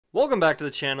Welcome back to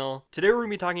the channel. Today we're going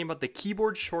to be talking about the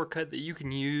keyboard shortcut that you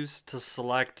can use to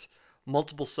select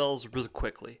multiple cells really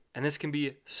quickly. And this can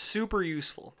be super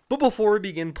useful. But before we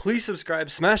begin, please subscribe,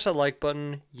 smash that like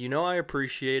button. You know I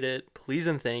appreciate it. Please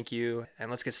and thank you. And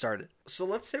let's get started. So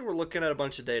let's say we're looking at a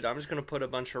bunch of data. I'm just going to put a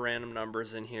bunch of random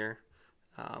numbers in here.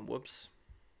 Whoops.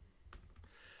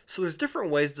 So there's different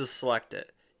ways to select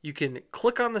it. You can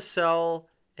click on the cell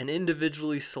and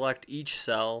individually select each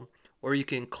cell, or you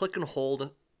can click and hold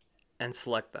and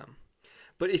select them.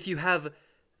 But if you have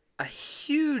a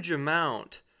huge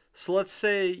amount, so let's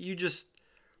say you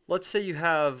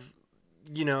have,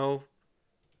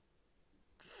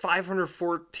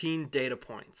 514 data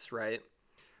points, right?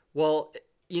 Well,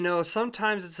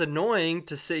 sometimes it's annoying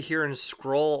to sit here and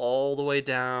scroll all the way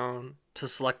down to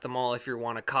select them all if you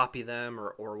want to copy them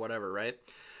or whatever, right?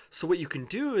 So what you can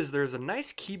do is there's a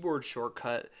nice keyboard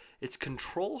shortcut. It's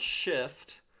Control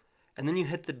Shift, and then you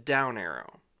hit the down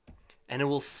arrow. And it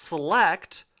will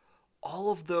select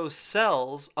all of those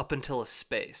cells up until a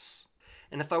space.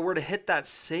 And if I were to hit that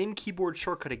same keyboard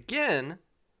shortcut again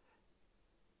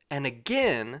and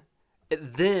again,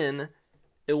 then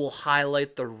it will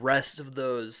highlight the rest of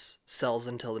those cells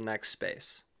until the next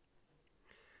space.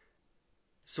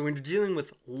 So when you're dealing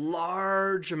with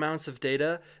large amounts of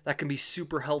data, that can be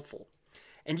super helpful.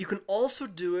 And you can also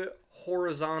do it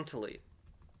horizontally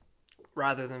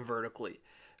rather than vertically,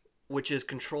 which is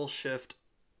Control Shift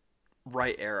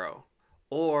right arrow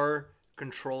or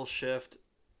Control Shift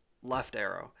left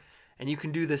arrow. And you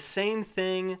can do the same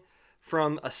thing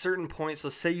from a certain point. So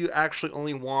say you actually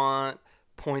only want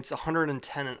points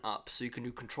 110 and up. So you can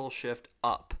do Control Shift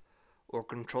up or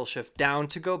Control Shift down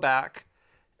to go back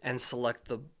and select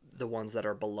the ones that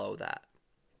are below that.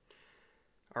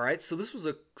 Alright, so this was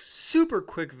a super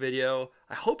quick video.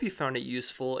 I hope you found it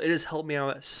useful. It has helped me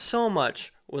out so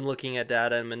much when looking at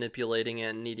data and manipulating it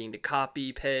and needing to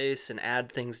copy, paste, and add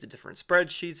things to different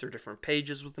spreadsheets or different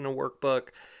pages within a workbook.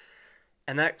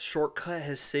 And that shortcut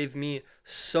has saved me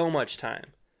so much time.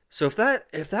 So if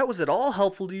that was at all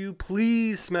helpful to you,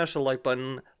 please smash the like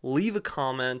button, leave a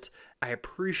comment. I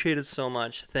appreciate it so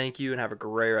much. Thank you and have a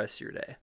great rest of your day.